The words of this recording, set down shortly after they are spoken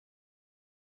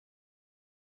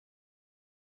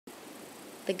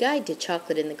The guide to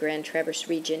chocolate in the Grand Traverse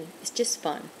region is just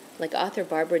fun, like author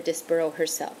Barbara Disborough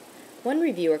herself. One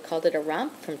reviewer called it a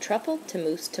romp from truffle to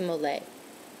mousse to mole.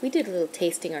 We did a little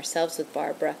tasting ourselves with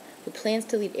Barbara, who plans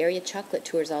to lead area chocolate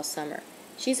tours all summer.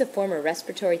 She's a former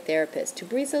respiratory therapist who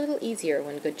breathes a little easier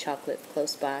when good chocolate's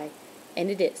close by. And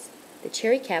it is. The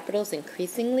cherry capital is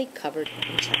increasingly covered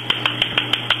in chocolate.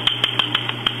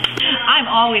 I'm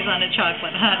always on a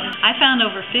chocolate hunt. I found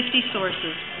over 50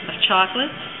 sources of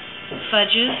chocolates,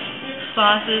 fudges,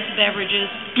 sauces,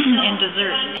 beverages, and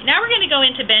desserts. Now we're going to go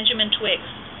into Benjamin Twigs.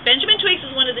 Benjamin Twigs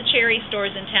is one of the cherry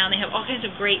stores in town. They have all kinds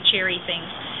of great cherry things,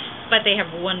 but they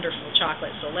have wonderful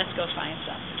chocolate, so let's go find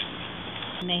some.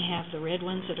 And they have the red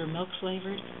ones that are milk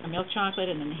flavored, or milk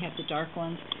chocolate, and then they have the dark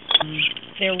ones.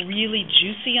 They're really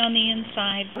juicy on the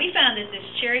inside. We found that this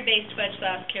cherry-based fudge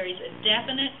sauce carries a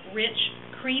definite, rich,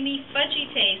 creamy, fudgy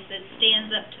taste that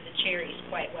stands up to the cherries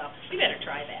quite well. We better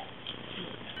try that.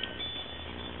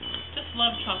 Just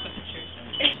love chocolate and cherry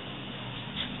sandwich.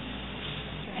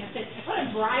 What,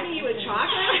 I'm bribing you with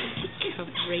chocolate?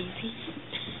 Crazy.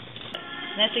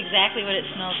 That's exactly what it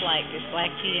smells like. It's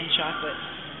black tea and chocolate.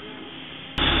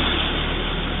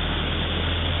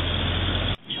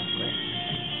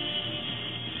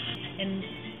 And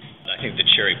I think the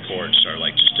cherry ports are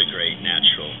like just a great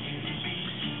natural,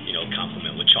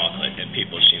 complement with chocolate, and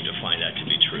people seem to find that to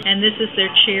be true. And this is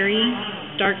their cherry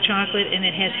dark chocolate, and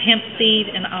it has hemp seed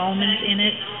and almonds in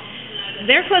it.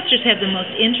 Their clusters have the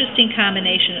most interesting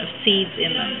combination of seeds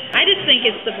in them. I just think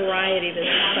it's the variety that's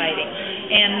exciting.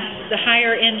 And the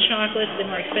higher end chocolates, the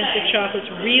more expensive chocolates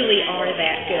really are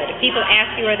that good. If people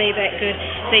ask you, are they that good?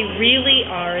 They really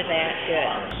are that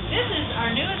good. This is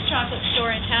our newest chocolate store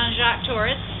in town, Jacques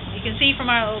Torres. You can see from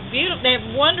our beautiful, they have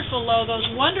wonderful logos,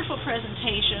 wonderful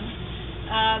presentation,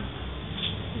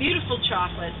 beautiful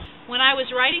chocolate. When I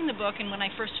was writing the book and when I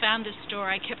first found this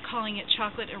store, I kept calling it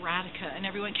chocolate erotica, and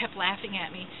everyone kept laughing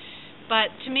at me.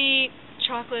 But to me,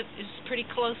 chocolate is pretty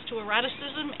close to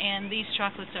eroticism, and these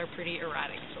chocolates are pretty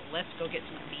erotic. So let's go get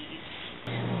some of these.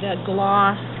 The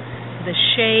gloss, the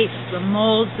shapes, the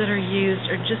molds that are used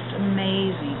are just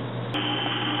amazing.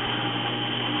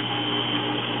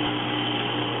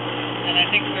 And I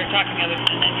think we were talking the other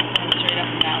time, and then you come straight